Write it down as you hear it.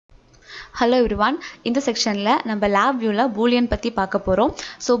Hello everyone. In the section la நம்ம LabVIEW la Boolean பத்தி பார்க்க போறோம்.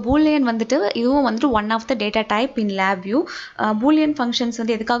 So Boolean வந்துட்டு இதுவும் வந்துட்டு one of the data type in LabVIEW. Boolean functions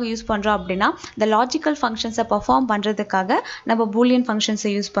வந்து எதுக்காக யூஸ் பண்றோம் அப்படினா the logical functions perform பண்றதுக்காக நம்ம Boolean functions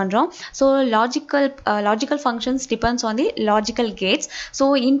யூஸ் பண்றோம். So logical functions depends on the logical gates. So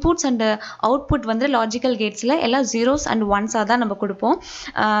inputs and output வந்து logical gatesல எல்லாம் zeros and ones தான் நம்ம கொடுப்போம்.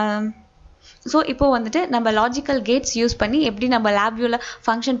 So இப்போ வந்துட்டு நம்ம logical gates யூஸ் பண்ணி எப்படி நம்ம LabVIEWல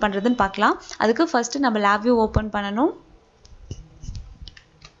ஃபங்க்ஷன் பண்றதுன்னு பார்க்கலாம். அதுக்கு ஃபர்ஸ்ட் நம்ம LabVIEW ஓபன் பண்ணனும்.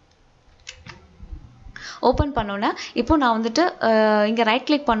 ஓபன் பண்ணோம்னா இப்போ நான் வந்துட்டு இங்க ரைட்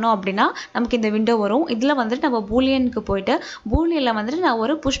கிளிக் பண்ணோம் அப்படினா நமக்கு இந்த விண்டோ வரும். இதுல வந்துட்டு நம்ம பூலியனுக்கு போய்ட்டு பூலியன்ல வந்துட்டு நான்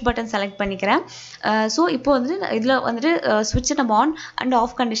ஒரு புஷ் பட்டன் செலக்ட் பண்ணிக்கிறேன். சோ இப்போ வந்துட்டு இதுல வந்துட்டு ஸ்விட்ச் நம்ம ஆன் அண்ட்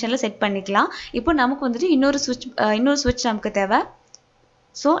ஆஃப் கண்டிஷன்ல செட் பண்ணிக்கலாம். இப்போ நமக்கு வந்துட்டு இன்னொரு ஸ்விட்ச் நமக்கு தேவை.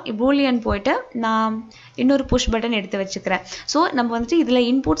 So Boolean போய்ட்டு நான் இன்னொரு push button எடுத்து வச்சுக்கிறேன். So நம்ம வந்துட்டு இதுல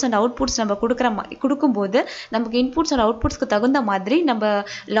inputs and outputs நம்ம கொடுக்கும்போது நமக்கு inputs and outputsக்கு தகுந்த மாதிரி நம்ம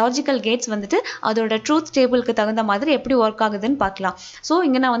logical gates வந்துட்டு அதோட truth tableக்கு தகுந்த மாதிரி எப்படி வர்க் ஆகுதுன்னு பார்க்கலாம். So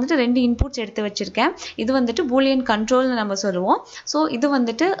இங்க நான் வந்துட்டு ரெண்டு inputs எடுத்து வச்சிருக்கேன். இது வந்துட்டு Boolean control னு நம்ம சொல்லுவோம். So இது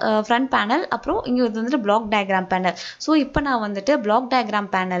வந்துட்டு front panel அப்புறம் இங்க வந்துட்டு block diagram panel. So இப்போ நான் வந்துட்டு block diagram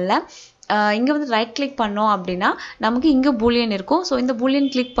panelல இங்க வந்து ரைட் கிளிக் பண்ணோம் அப்படினா நமக்கு இங்க பூலியன் இருக்கும். சோ இந்த பூலியன்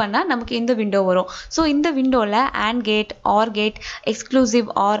கிளிக் பண்ணா நமக்கு இந்த விண்டோ வரும். சோ இந்த விண்டோல AND gate, OR gate, exclusive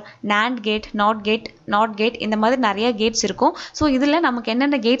OR, NAND gate, NOT gate இந்த மாதிரி நிறைய கேட்ஸ் இருக்கும். சோ இதுல நமக்கு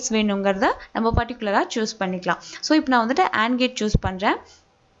என்னென்ன கேட்ஸ் வேணும்ங்கறத நம்ம பர்టిక్యులரா चूஸ் பண்ணிக்கலாம். சோ இப்போ நான் வந்துட்டு AND கேட் चूஸ் பண்றேன்.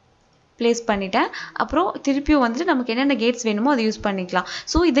 place பண்ணிட்டேன். அப்புறம் திருப்பியும் வந்துட்டு நமக்கு என்னென்ன கேட்ஸ் வேணுமோ அதை யூஸ் பண்ணிக்கலாம்.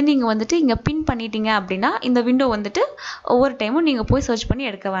 சோ இத நீங்க வந்துட்டு இங்க பின் பண்ணிட்டீங்க அப்படினா இந்த விண்டோ வந்துட்டு ஒவ்வொரு டைமும் நீங்க போய் சர்ச் பண்ணி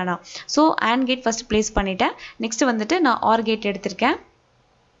எடுக்க வேணாம். So AND gate first place பண்ணிட்டேன். நெக்ஸ்ட் வந்துட்டு நான் OR gate எடுத்துர்க்கேன்.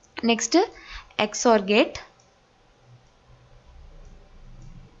 Next XOR gate,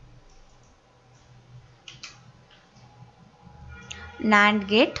 NAND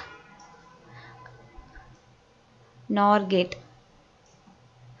gate, NOR gate.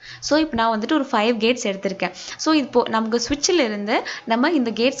 So இப்போ நான் வந்துட்டு ஒரு 5 கேட்ஸ் எடுத்துர்க்கேன். சோ இப்போ நமக்கு ஸ்விட்ச்ல இருந்து நம்ம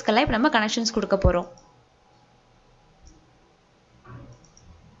இந்த கேட்ஸ்க்கெல்லாம் இப்போ நம்ம கனெக்ஷன்ஸ் கொடுக்க போறோம்.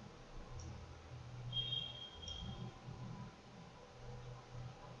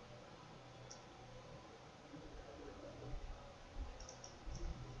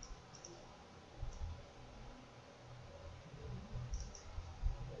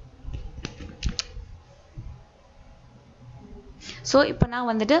 சோ இப்போ நான்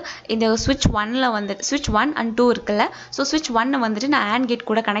வந்துட்டு இந்த switch 1ல வந்து switch 1 and 2 இருக்குல. சோ switch 1 வந்துட்டு நான் AND கேட்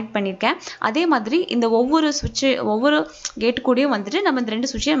கூட கனெக்ட் பண்ணிருக்கேன். அதே மாதிரி இந்த ஒவ்வொரு கேட் கூடயும் வந்துட்டு நம்ம இந்த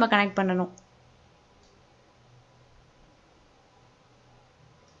ரெண்டு switch-ஐயும் நம்ம கனெக்ட் பண்ணனும்.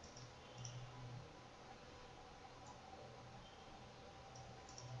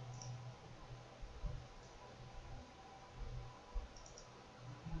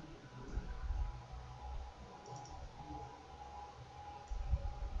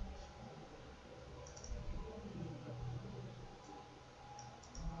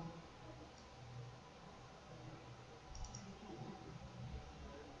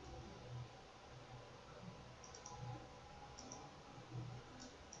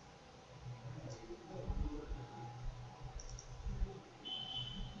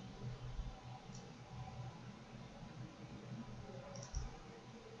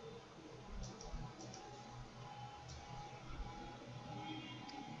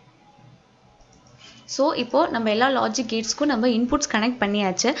 சோ இப்போ நம்ம எல்லா லாஜிக் கேட்ஸ்க்கும் நம்ம இன்புட்ஸ் கனெக்ட்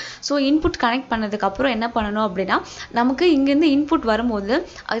பண்ணியாச்சு. சோ இன்புட் கனெக்ட் பண்ணதுக்கு அப்புறம் என்ன பண்ணனும் அப்படினா நமக்கு இங்க இருந்து இன்புட் வரும்போது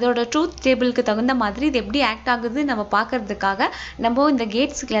அதோட ட்ரூத் டேபிளுக்கு தகுந்த மாதிரி இது எப்படி ஆக்ட் ஆகுது நம்ம பார்க்கிறதுக்காக நம்ம இந்த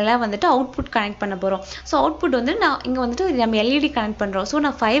கேட்ஸ்க்கு எல்லாம் வந்துட்டு அவுட்புட் கனெக்ட் பண்ண போறோம். சோ அவுட்புட் வந்து நான் இங்க வந்துட்டு நம்ம LED கனெக்ட் பண்றோம். சோ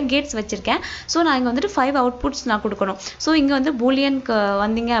நான் 5 கேட்ஸ் வச்சிருக்கேன். சோ நான் இங்க வந்துட்டு 5 அவுட்புட்ஸ் நான் கொடுக்கணும். சோ இங்க வந்து பூலியனுக்கு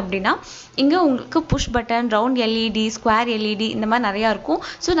வந்தீங்க அப்படினா இங்க உங்களுக்கு push button, round LED, square LED இந்த மாதிரி நிறைய இருக்கும்.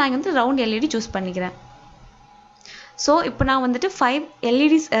 சோ நான் வந்து ரவுண்ட் LED சூஸ் பண்ணிக்கிறேன். சோ இப்போ நான் வந்துட்டு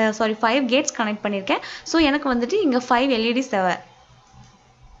 5 கேட்ஸ் கனெக்ட் பண்ணிருக்கேன். சோ எனக்கு வந்துட்டு இங்க 5 LEDs தேவை.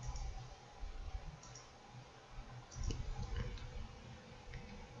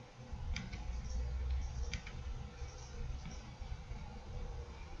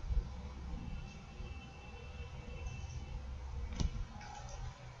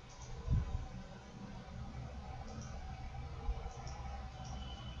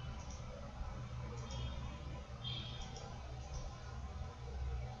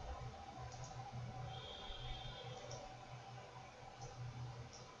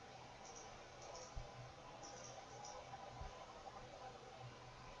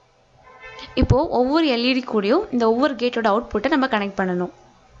 இப்போ ஒவ்வொரு LED கூடயும் இந்த ஒவ்வொரு கேட்டோட அவுட்புட்டை நம்ம கனெக்ட் பண்ணனும்.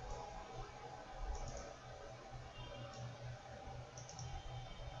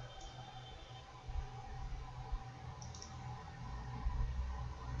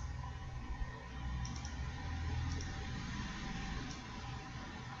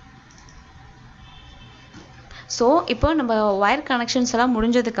 ஸோ இப்போ நம்ம ஒயர் கனெக்ஷன்ஸ் எல்லாம்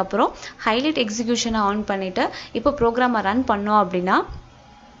முடிஞ்சதுக்கப்புறம் ஹைலைட் எக்ஸிக்யூஷனை ஆன் பண்ணிவிட்டு இப்போ ப்ரோக்ராமை ரன் பண்ணோம் அப்படின்னா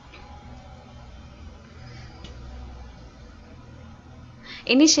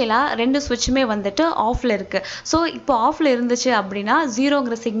இனிஷியலாக ரெண்டு ஸ்விட்சுமே வந்துட்டு ஆஃபில் இருக்குது. ஸோ இப்போ ஆஃபில் இருந்துச்சு அப்படின்னா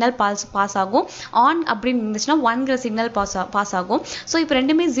 0ங்கிற சிக்னல் பாஸ் ஆகும். ஆன் அப்படின்னு இருந்துச்சுன்னா 1ங்கிற சிக்னல் பாஸ் ஆகும். ஸோ இப்போ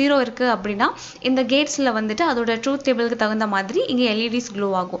ரெண்டுமே 0 இருக்குது அப்படின்னா இந்த கேட்ஸில் வந்துட்டு அதோட ட்ரூத் டேபிளுக்கு தகுந்த மாதிரி இங்கே எல்இடிஸ் க்ளோ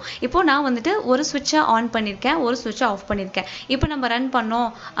ஆகும். இப்போது நான் வந்துட்டு ஒரு ஸ்விட்சை ஆன் பண்ணியிருக்கேன், ஒரு ஸ்விட்சை ஆஃப் பண்ணியிருக்கேன். இப்போ நம்ம ரன் பண்ணோம்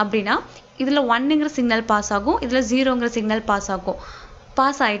அப்படின்னா இதில் 1ங்கிற சிக்னல் பாஸ் ஆகும், இதில் 0ங்கிற சிக்னல்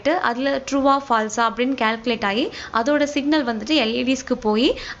பாஸ் ஆகிட்டு அதில் ட்ரூவா ஃபால்ஸா அப்படின்னு கேல்குலேட் ஆகி அதோட சிக்னல் வந்துட்டு எல்இடிஸ்க்கு போய்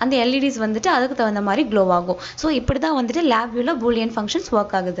அந்த எல்இடிஸ் வந்துட்டு அதுக்கு தகுந்த மாதிரி க்ளோ ஆகும். ஸோ இப்படி தான் வந்துட்டு LabVIEWல பூலியன் ஃபங்க்ஷன்ஸ்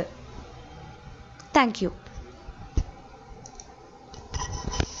ஒர்க் ஆகுது. தேங்க்யூ.